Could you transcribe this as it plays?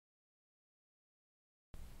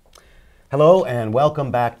Hello and welcome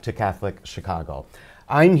back to Catholic Chicago.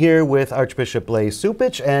 I'm here with Archbishop Blase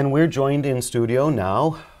Cupich, and we're joined in studio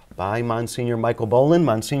now by Msgr. Michael Boland.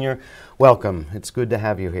 Msgr, welcome. It's good to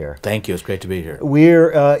have you here. Thank you. It's great to be here.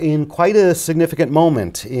 We're in quite a significant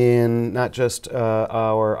moment in not just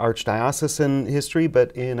our archdiocesan history,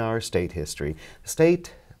 but in our state history. The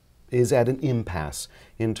state is at an impasse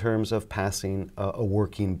in terms of passing a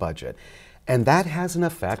working budget. And that has an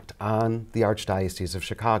effect on the Archdiocese of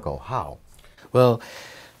Chicago. How? Well,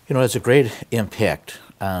 you know, it's a great impact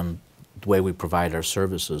on the way we provide our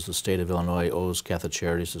services. The state of Illinois owes Catholic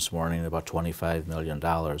Charities this morning about $25 million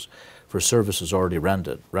for services already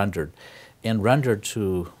rendered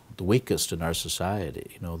to the weakest in our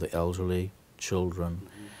society, you know, the elderly, children,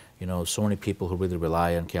 you know, so many people who really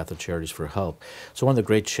rely on Catholic Charities for help. So one of the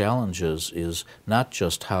great challenges is not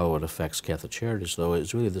just how it affects Catholic Charities, though,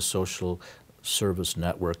 it's really the social service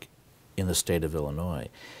network in the state of Illinois.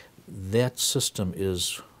 That system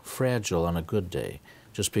is fragile on a good day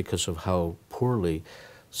just because of how poorly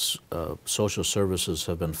social services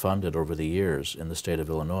have been funded over the years in the state of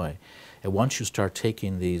Illinois. And once you start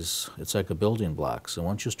taking these, it's like a building blocks, and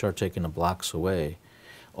once you start taking the blocks away,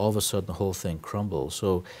 all of a sudden the whole thing crumbles.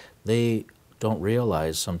 So they don't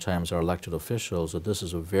realize sometimes, our elected officials, that this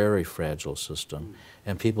is a very fragile system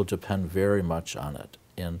and people depend very much on it.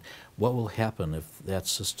 And what will happen if that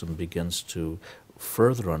system begins to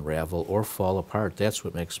further unravel or fall apart? That's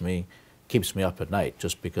what keeps me up at night,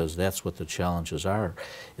 just because that's what the challenges are.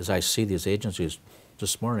 As I see these agencies,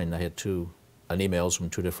 this morning I had emails from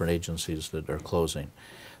two different agencies that are closing.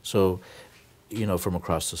 So, you know, from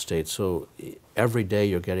across the state. So every day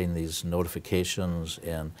you're getting these notifications,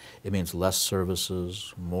 and it means less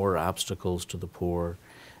services, more obstacles to the poor,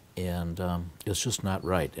 and it's just not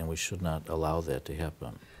right, and we should not allow that to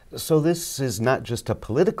happen. So this is not just a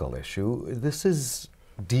political issue, this is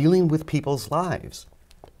dealing with people's lives.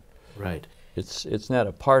 Right. It's not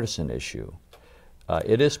a partisan issue.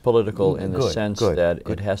 It is political in the sense that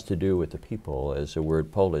it has to do with the people, as the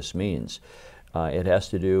word polis means. It has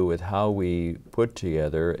to do with how we put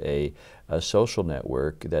together a social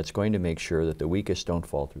network that's going to make sure that the weakest don't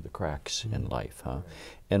fall through the cracks in life.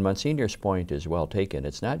 And Monsignor's point is well taken.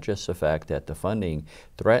 It's not just the fact that the funding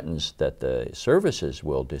threatens that the services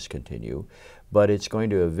will discontinue, but it's going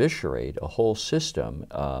to eviscerate a whole system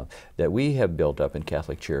that we have built up in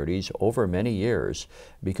Catholic Charities over many years,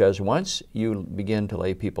 because once you begin to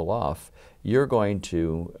lay people off, you're going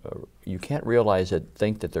to, you can't realize it,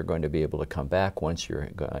 think that they're going to be able to come back once you're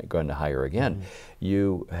going to hire again.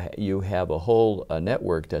 You have a whole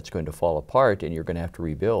network that's going to fall apart, and you're going to have to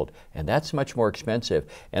rebuild. And that's much more expensive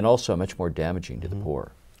and also much more damaging to the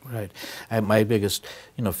poor. Right. My biggest,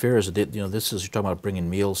 fear is that, you're talking about bringing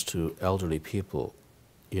meals to elderly people,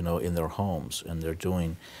 in their homes, and they're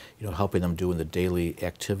doing, helping them doing the daily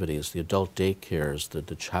activities, the adult daycares,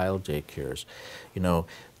 the child daycares,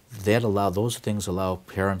 those things allow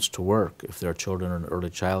parents to work if their children are in early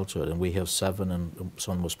childhood, and we have 7 in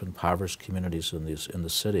some of the most impoverished communities in the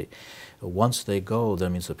city. Once they go, that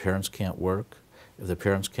means the parents can't work. If the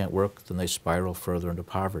parents can't work, then they spiral further into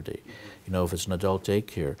poverty. If it's an adult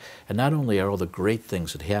daycare. And not only are all the great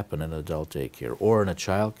things that happen in an adult daycare or in a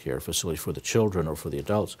child care facility for the children or for the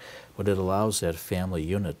adults, but it allows that family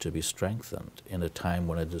unit to be strengthened in a time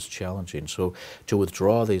when it is challenging. So to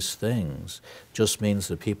withdraw these things just means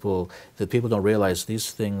that people don't realize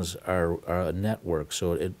these things are a network.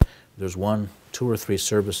 So there's 1, 2, or 3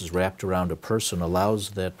 services wrapped around a person,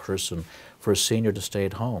 allows that person, for a senior, to stay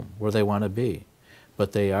at home where they want to be.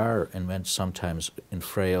 But they are, and sometimes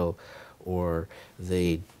frail, or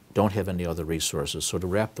they don't have any other resources. So to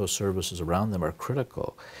wrap those services around them are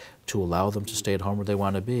critical to allow them to stay at home where they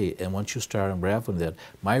want to be. And once you start unraveling that,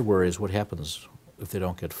 my worry is what happens if they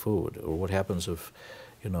don't get food, or what happens if,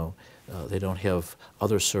 they don't have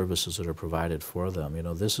other services that are provided for them.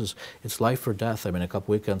 It's life or death. I mean, a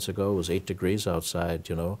couple weekends ago, it was 8 degrees outside,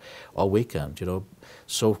 all weekend,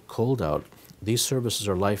 so cold out. These services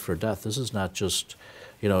are life or death. This is not just,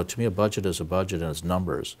 to me, a budget is a budget and it's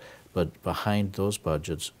numbers. But behind those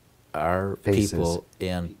budgets are people,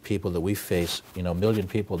 and people that we face. A million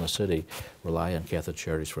people in the city rely on Catholic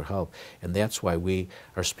Charities for help. And that's why we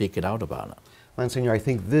are speaking out about it. Msgr, I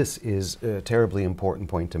think this is a terribly important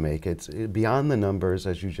point to make. It's beyond the numbers,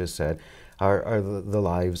 as you just said, are the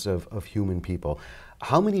lives of human people.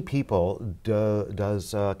 How many people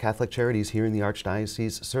does Catholic Charities here in the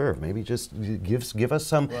Archdiocese serve? Maybe just give us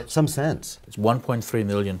some sense. It's 1.3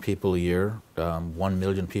 million people a year, 1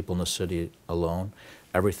 million people in the city alone.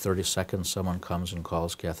 Every 30 seconds, someone comes and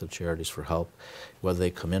calls Catholic Charities for help, whether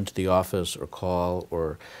they come into the office or call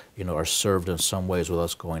or, are served in some ways with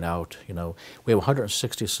us going out. We have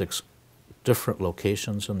 166 different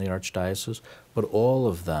locations in the Archdiocese, but all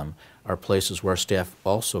of them are places where staff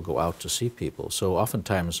also go out to see people. So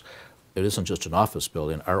oftentimes, it isn't just an office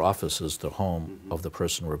building. Our office is the home of the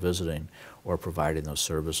person we're visiting or providing those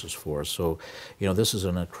services for. So, this is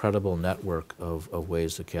an incredible network of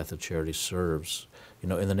ways that Catholic Charities serves, in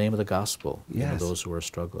the name of the gospel, those who are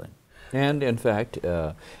struggling. And in fact,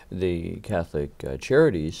 the Catholic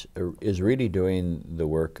Charities is really doing the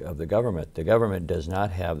work of the government. The government does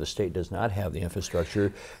not have, the state does not have the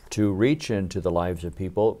infrastructure to reach into the lives of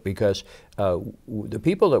people, because the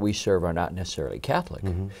people that we serve are not necessarily Catholic.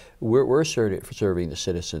 We're serving the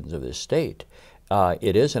citizens of this state.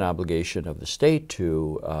 It is an obligation of the state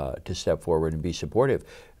to step forward and be supportive.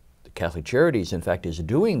 The Catholic Charities, in fact, is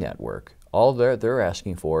doing that work. All they're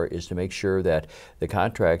asking for is to make sure that the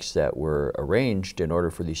contracts that were arranged in order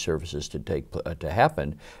for these services to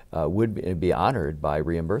happen would be honored by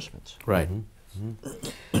reimbursements. Right.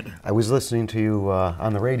 I was listening to you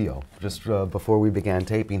on the radio just before we began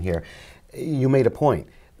taping here. You made a point.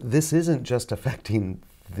 This isn't just affecting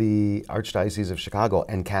the Archdiocese of Chicago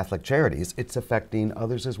and Catholic Charities, it's affecting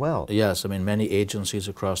others as well. Yes, many agencies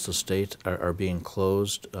across the state are being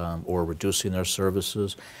closed or reducing their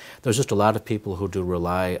services. There's just a lot of people who do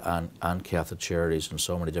rely on Catholic Charities in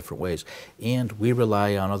so many different ways, and we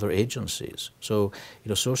rely on other agencies. So,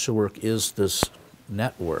 social work is this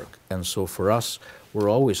network, and so for us, we're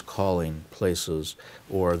always calling places,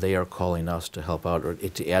 or they are calling us to help out or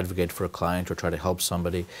to advocate for a client or try to help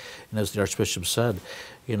somebody. And as the Archbishop said,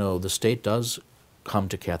 the state does come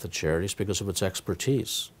to Catholic Charities because of its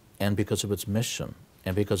expertise and because of its mission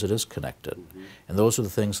and because it is connected. And those are the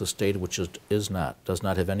things the state, which does not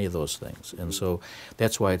have any of those things. And so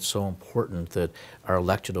that's why it's so important that our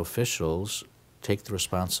elected officials take the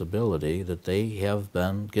responsibility that they have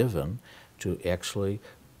been given to actually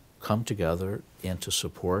come together and to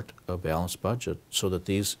support a balanced budget so that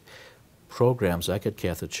these programs like at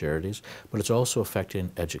Catholic Charities, but it's also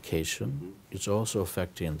affecting education, it's also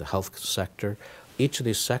affecting the health sector. Each of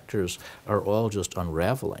these sectors are all just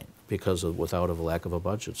unraveling without a lack of a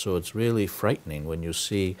budget. So it's really frightening when you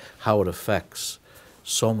see how it affects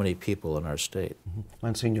so many people in our state.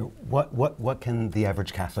 Monsignor, what can the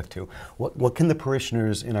average Catholic do? What can the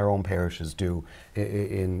parishioners in our own parishes do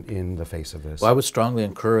in the face of this? Well, I would strongly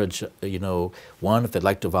encourage, one, if they'd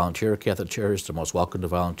like to volunteer at Catholic Charities, they're most welcome to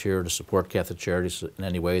volunteer to support Catholic Charities in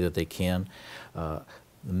any way that they can. The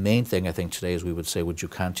main thing I think today is we would say, would you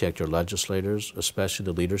contact your legislators, especially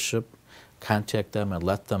the leadership, contact them and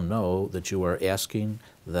let them know that you are asking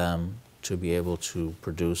them to be able to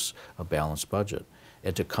produce a balanced budget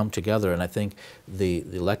and to come together. And I think the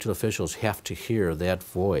elected officials have to hear that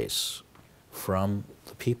voice from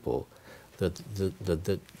the people that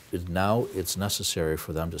now it's necessary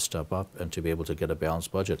for them to step up and to be able to get a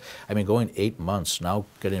balanced budget. Going 8 months, now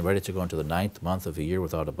getting ready to go into the 9th month of a year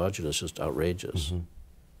without a budget is just outrageous.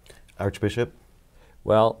 Archbishop?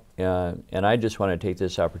 Well, and I just want to take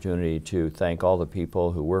this opportunity to thank all the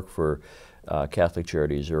people who work for Catholic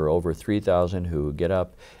Charities. There are over 3,000 who get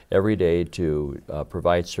up every day to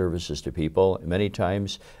provide services to people. Many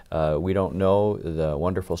times we don't know the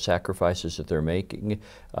wonderful sacrifices that they're making,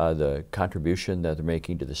 the contribution that they're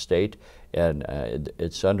making to the state, and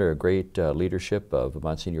it's under a great leadership of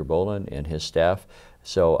Msgr. Boland and his staff.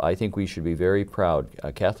 So I think we should be very proud.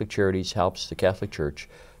 Catholic Charities helps the Catholic Church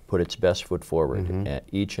put its best foot forward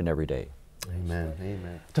each and every day. Amen.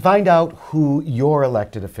 Amen. To find out who your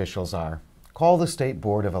elected officials are, call the State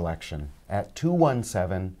Board of Election at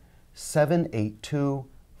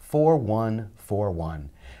 217-782-4141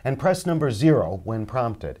 and press number 0 when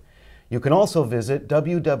prompted. You can also visit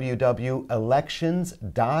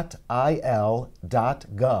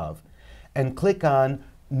www.elections.il.gov and click on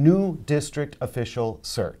New District Official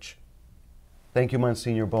Search. Thank you,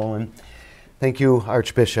 Monsignor Boland. Thank you,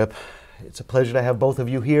 Archbishop. It's a pleasure to have both of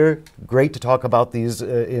you here. Great to talk about these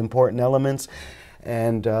important elements.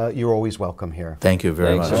 And you're always welcome here. Thank you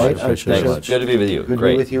very much. Thanks. Good to be with you. Good to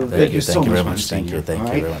be with you. Thank you so much, Monsignor. Thank you.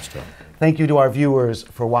 Thank you very much, Todd. Thank you to our viewers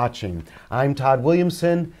for watching. I'm Todd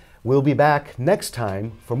Williamson. We'll be back next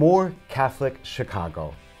time for more Catholic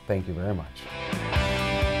Chicago. Thank you very much.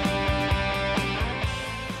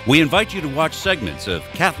 We invite you to watch segments of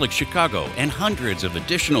Catholic Chicago and hundreds of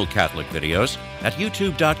additional Catholic videos at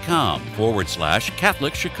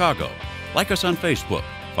youtube.com/Catholic Chicago. Like us on Facebook.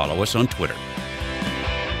 Follow us on Twitter.